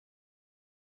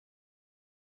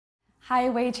Hi,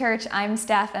 Way Church. I'm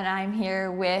Steph, and I'm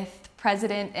here with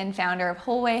President and founder of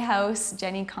Whole Way House,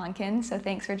 Jenny Conkin. So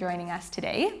thanks for joining us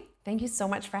today. Thank you so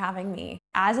much for having me.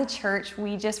 As a church,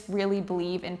 we just really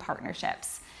believe in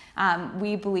partnerships.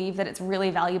 We believe that it's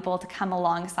really valuable to come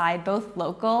alongside both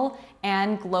local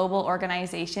and global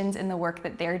organizations in the work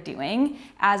that they're doing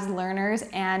as learners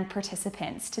and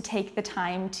participants, to take the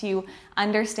time to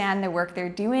understand the work they're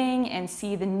doing and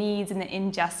see the needs and the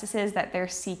injustices that they're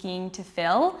seeking to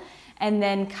fill, and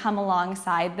then come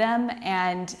alongside them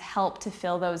and help to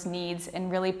fill those needs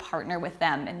and really partner with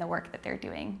them in the work that they're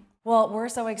doing. Well, we're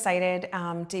so excited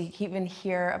to even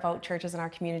hear about churches in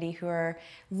our community who are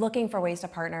looking for ways to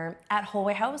partner. At Whole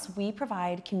Way House, we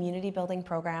provide community building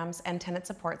programs and tenant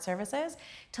support services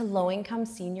to low-income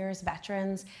seniors,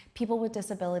 veterans, people with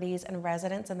disabilities, and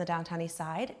residents in the downtown east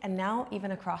side, and now even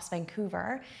across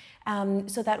Vancouver,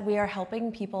 so that we are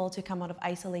helping people to come out of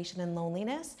isolation and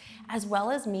loneliness, as well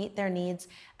as meet their needs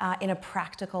in a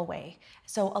practical way.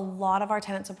 So a lot of our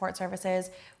tenant support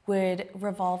services would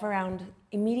revolve around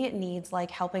immediate needs like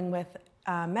helping with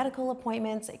medical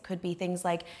appointments. It could be things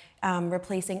like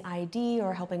replacing ID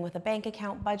or helping with a bank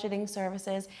account, budgeting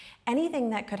services, anything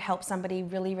that could help somebody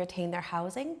really retain their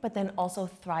housing, but then also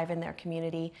thrive in their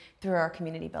community through our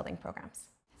community building programs.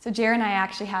 So Jer and I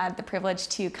actually had the privilege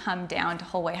to come down to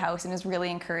Whole Way House, and it was really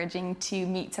encouraging to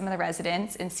meet some of the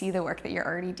residents and see the work that you're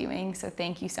already doing. So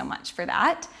thank you so much for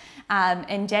that.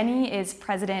 And Jenny is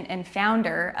president and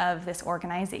founder of this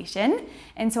organization.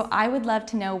 And so I would love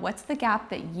to know, what's the gap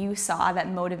that you saw that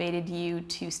motivated you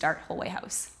to start Whole Way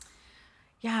House?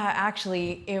 Yeah,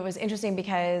 actually, it was interesting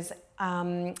because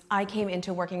I came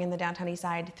into working in the downtown east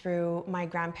side through my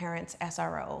grandparents'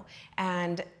 SRO,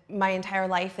 and my entire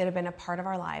life it had been a part of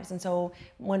our lives. And so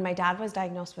when my dad was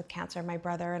diagnosed with cancer, my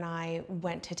brother and I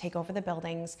went to take over the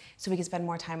buildings so we could spend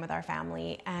more time with our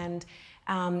family. And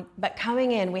but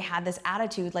coming in, we had this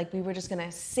attitude like we were just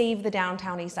gonna save the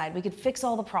downtown east side. We could fix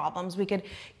all the problems. We could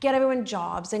get everyone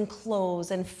jobs and clothes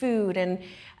and food. And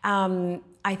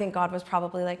I think God was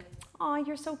probably like, "Oh,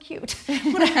 you're so cute."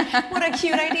 What a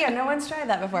cute idea. No one's tried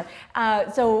that before.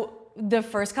 So the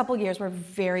first couple years were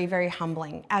very, very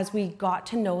humbling as we got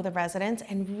to know the residents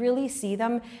and really see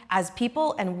them as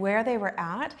people and where they were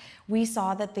at. We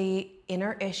saw that the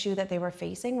inner issue that they were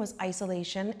facing was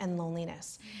isolation and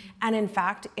loneliness. And in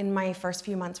fact, in my first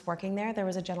few months working there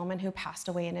was a gentleman who passed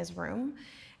away in his room.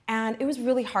 And it was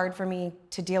really hard for me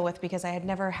to deal with because I had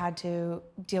never had to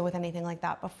deal with anything like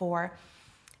that before.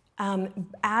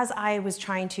 As I was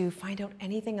trying to find out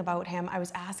anything about him, I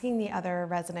was asking the other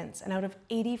residents, and out of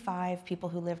 85 people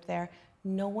who lived there,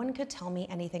 no one could tell me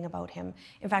anything about him.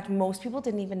 In fact, most people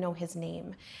didn't even know his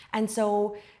name. And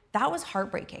so that was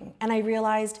heartbreaking. And I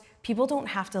realized people don't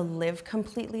have to live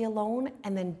completely alone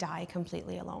and then die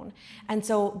completely alone. And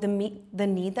so the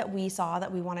need that we saw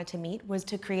that we wanted to meet was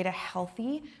to create a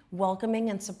healthy,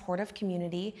 welcoming, and supportive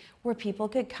community where people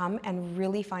could come and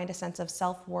really find a sense of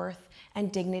self-worth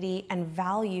and dignity and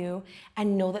value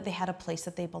and know that they had a place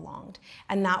that they belonged.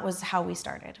 And that was how we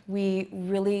started. We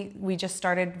just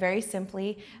started very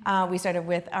simply. We started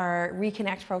with our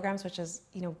Reconnect programs, which is,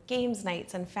 games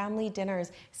nights and family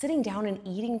dinners, sitting down and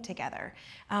eating together.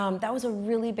 That was a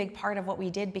really big part of what we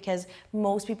did because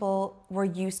most people were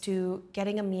used to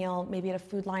getting a meal, maybe at a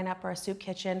food lineup or a soup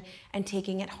kitchen, and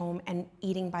taking it home and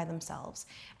eating by themselves.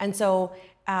 And so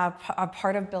a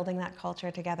part of building that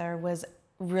culture together was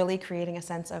really creating a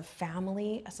sense of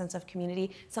family, a sense of community,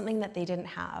 something that they didn't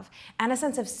have, and a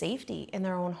sense of safety in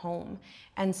their own home.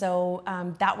 And so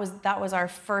that was our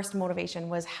first motivation,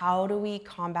 was how do we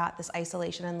combat this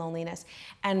isolation and loneliness,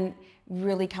 and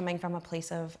really coming from a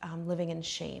place of living in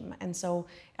shame. And so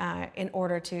in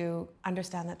order to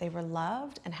understand that they were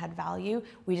loved and had value,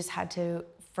 we just had to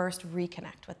first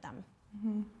reconnect with them.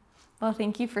 Mm-hmm. Well,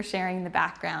 thank you for sharing the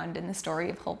background and the story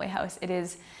of Whole Way House. It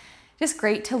is just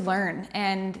great to learn,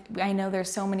 and I know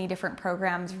there's so many different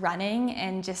programs running,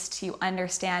 and just to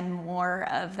understand more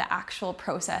of the actual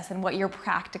process and what you're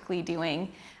practically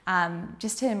doing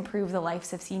just to improve the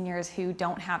lives of seniors who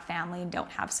don't have family and don't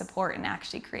have support, and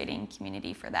actually creating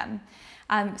community for them.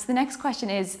 So the next question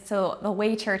is, so the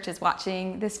Way Church is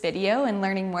watching this video and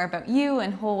learning more about you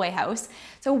and Whole Way House.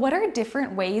 So what are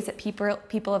different ways that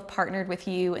people have partnered with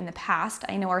you in the past?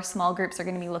 I know our small groups are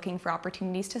going to be looking for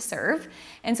opportunities to serve.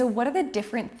 And so what are the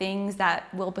different things that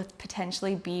we'll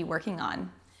potentially be working on?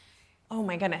 Oh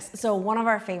my goodness. So one of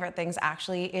our favorite things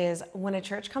actually is when a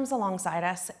church comes alongside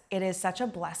us, it is such a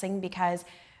blessing because,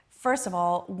 first of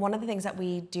all, one of the things that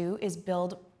we do is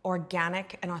build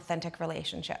organic and authentic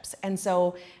relationships. And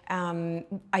so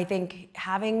I think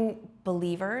having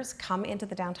believers come into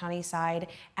the downtown east side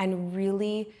and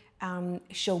really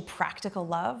show practical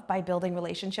love by building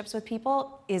relationships with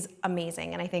people is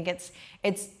amazing. And I think it's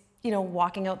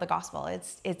walking out the gospel.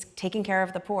 It's taking care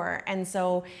of the poor. And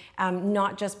so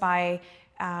not just by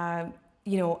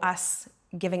us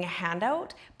giving a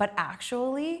handout, but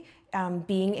actually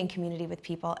being in community with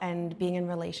people and being in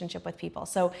relationship with people.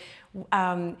 So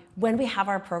when we have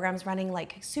our programs running,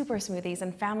 like super smoothies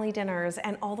and family dinners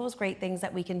and all those great things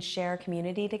that we can share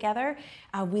community together,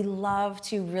 we love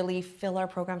to really fill our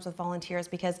programs with volunteers,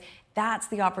 because that's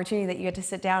the opportunity that you get to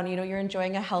sit down, you're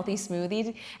enjoying a healthy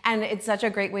smoothie, and it's such a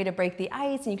great way to break the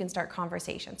ice and you can start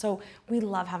conversation. So we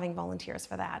love having volunteers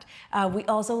for that. We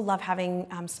also love having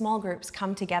small groups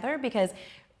come together, because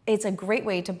it's a great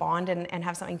way to bond and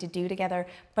have something to do together,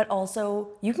 but also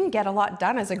you can get a lot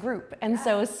done as a group. And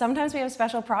so sometimes we have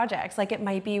special projects, like it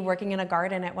might be working in a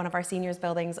garden at one of our seniors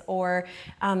buildings, or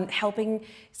helping.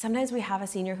 Sometimes we have a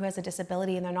senior who has a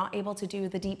disability and they're not able to do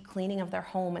the deep cleaning of their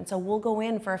home. And so we'll go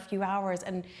in for a few hours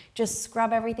and just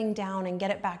scrub everything down and get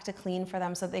it back to clean for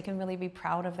them so they can really be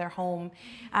proud of their home.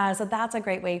 So that's a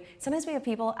great way. Sometimes we have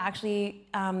people actually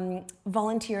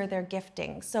volunteer their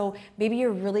gifting. So maybe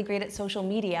you're really great at social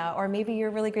media, or maybe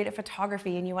you're really great at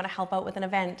photography and you want to help out with an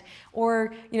event,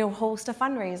 or host a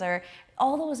fundraiser.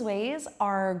 All those ways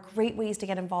are great ways to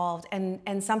get involved,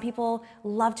 and some people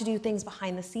love to do things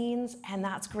behind the scenes, and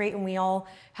that's great, and we all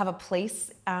have a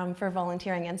place for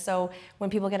volunteering. And so when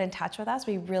people get in touch with us,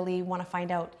 we really want to find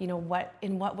out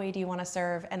in what way do you want to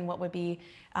serve, and what would be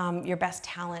your best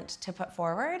talent to put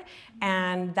forward.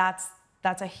 And that's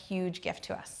a huge gift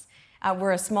to us.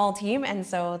 We're a small team, and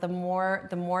so the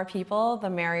more people, the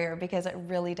merrier, because it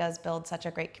really does build such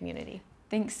a great community.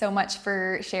 Thanks so much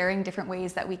for sharing different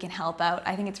ways that we can help out.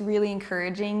 I think it's really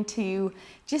encouraging to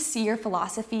just see your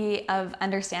philosophy of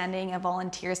understanding a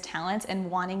volunteer's talents and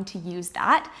wanting to use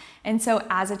that. And so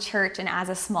as a church and as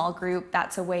a small group,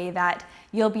 that's a way that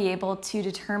you'll be able to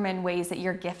determine ways that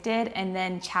you're gifted, and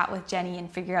then chat with Jenny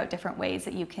and figure out different ways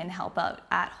that you can help out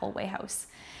at Whole Way House.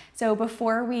 So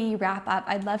before we wrap up,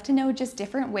 I'd love to know just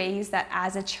different ways that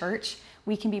as a church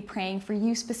we can be praying for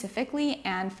you specifically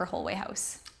and for Whole Way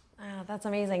House. Oh, that's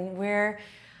amazing. We're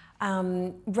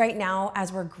right now,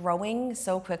 as we're growing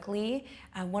so quickly,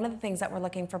 one of the things that we're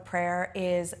looking for prayer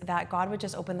is that God would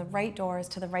just open the right doors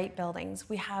to the right buildings.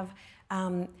 We have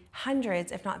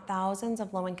hundreds, if not thousands,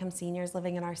 of low-income seniors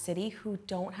living in our city who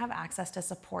don't have access to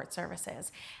support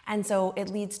services. And so it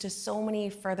leads to so many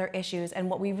further issues. And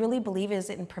what we really believe is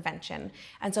in prevention.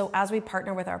 And so as we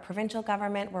partner with our provincial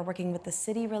government, we're working with the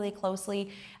city really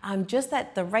closely, just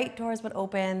that the right doors would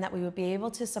open, that we would be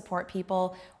able to support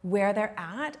people where they're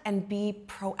at and be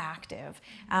proactive.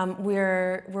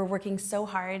 We're working so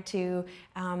hard to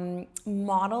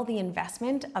model the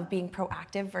investment of being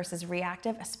proactive versus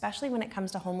reactive, especially when it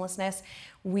comes to homelessness.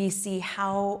 We see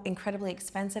how incredibly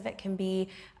expensive it can be.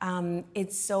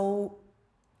 It's so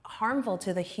harmful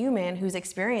to the human who's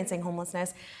experiencing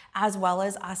homelessness, as well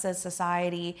as us as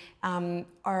society.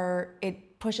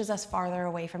 It pushes us farther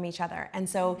away from each other. And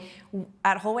so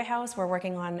at Whole Way House, we're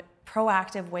working on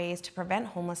proactive ways to prevent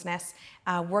homelessness,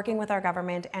 working with our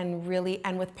government and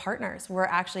with partners. We're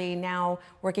actually now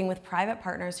working with private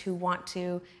partners who want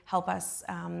to help us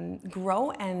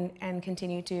grow and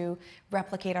continue to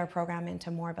replicate our program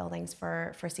into more buildings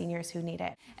for seniors who need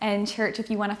it. And church, if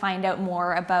you want to find out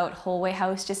more about Whole Way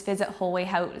House, just visit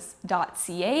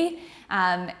wholewayhouse.ca.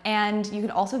 And you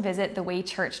can also visit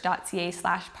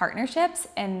thewaychurch.ca/partnerships,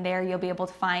 and there you'll be able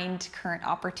to find current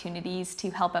opportunities to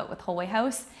help out with Whole Way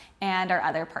House and our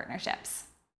other partnerships.